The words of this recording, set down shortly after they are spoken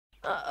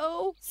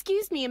Uh-oh.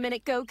 Excuse me a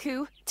minute,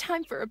 Goku.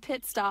 Time for a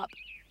pit stop.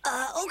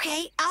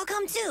 Okay, I'll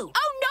come too.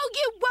 Oh, no,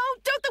 you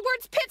won't! Don't the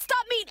words pit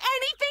stop mean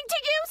anything to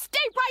you?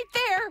 Stay right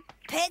there!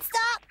 Pit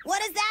stop?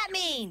 What does that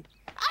mean?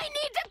 I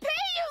need to pee,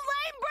 you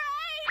lame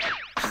brain!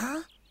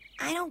 Huh?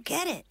 I don't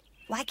get it.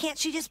 Why can't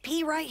she just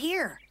pee right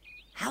here?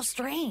 How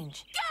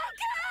strange.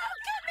 Goku!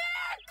 Come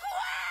here,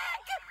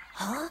 quick!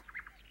 Huh?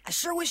 I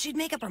sure wish she'd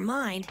make up her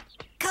mind.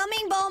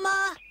 Coming,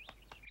 Bulma!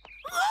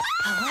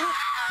 Huh?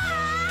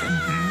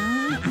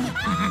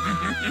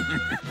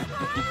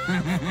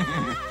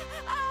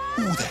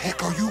 Who the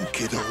heck are you,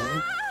 kiddo?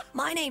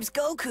 My name's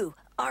Goku.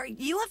 Are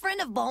you a friend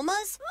of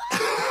Bulma's?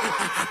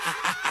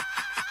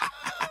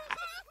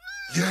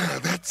 Yeah,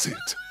 that's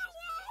it.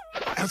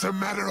 As a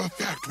matter of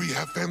fact, we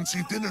have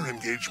fancy dinner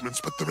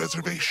engagements, but the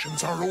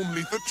reservations are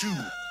only for two.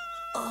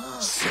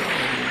 So...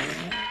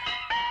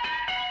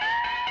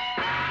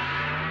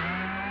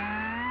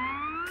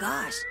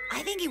 Gosh,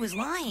 I think he was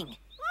lying.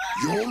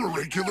 You're a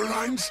regular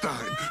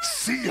Einstein.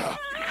 See ya.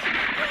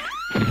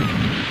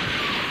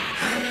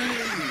 Hey!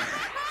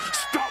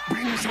 Stop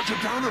being such a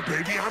downer,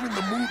 baby. I'm in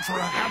the mood for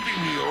a Happy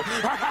Meal.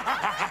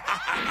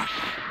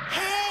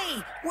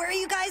 Hey, where are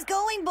you guys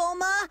going,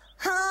 Bulma?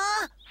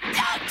 Huh?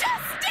 Don't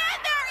just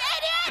stand there,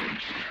 idiot!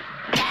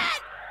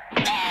 Get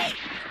me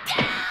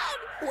down!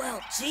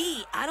 Well,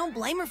 gee, I don't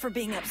blame her for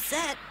being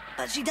upset,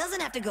 but she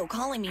doesn't have to go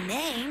calling me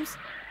names.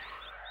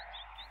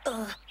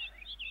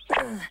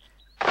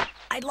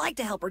 I'd like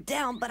to help her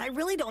down, but I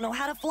really don't know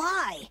how to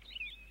fly.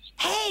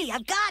 Hey,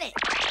 I've got it!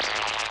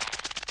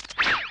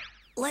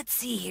 Let's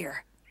see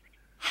here.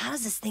 How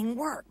does this thing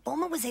work?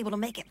 Bulma was able to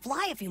make it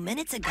fly a few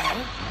minutes ago.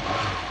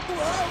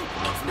 Whoa,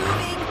 it's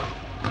moving!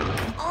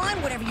 Come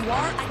on, whatever you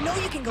are. I know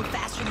you can go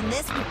faster than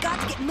this. We've got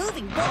to get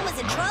moving. Bulma's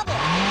in trouble.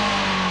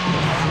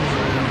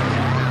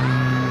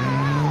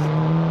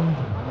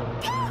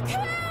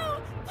 Goku!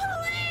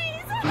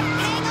 Please!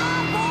 Hang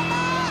on,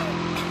 Bulma!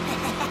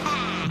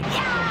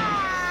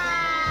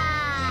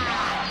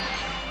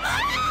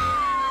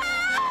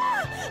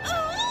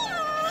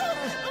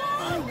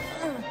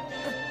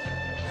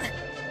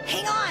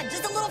 Hang on,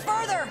 just a little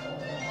further.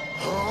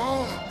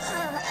 Huh?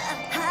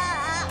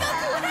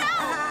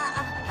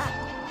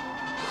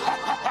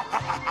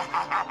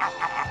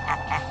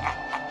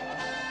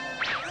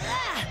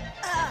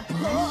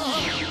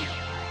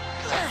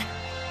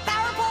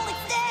 Power pole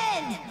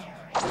extend!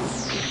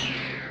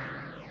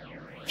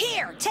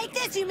 Here, take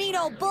this, you mean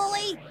old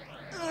bully!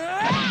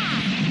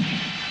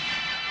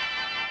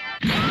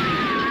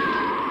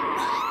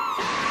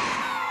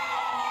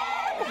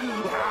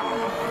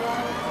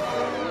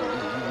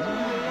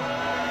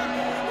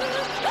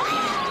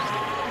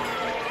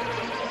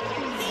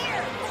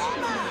 Here,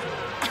 Bulma!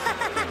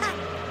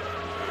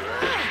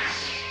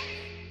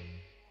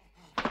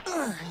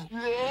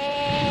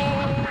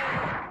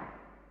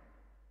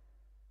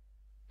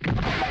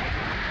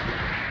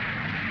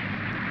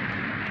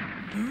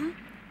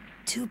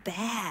 Too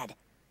bad.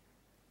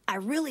 I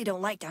really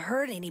don't like to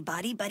hurt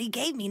anybody, but he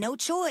gave me no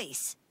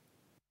choice.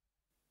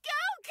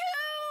 Goku!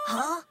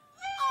 Huh?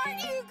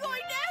 Aren't you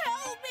going to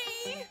help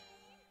me?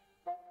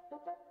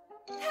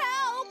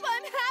 Help!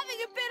 I'm having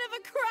a bit of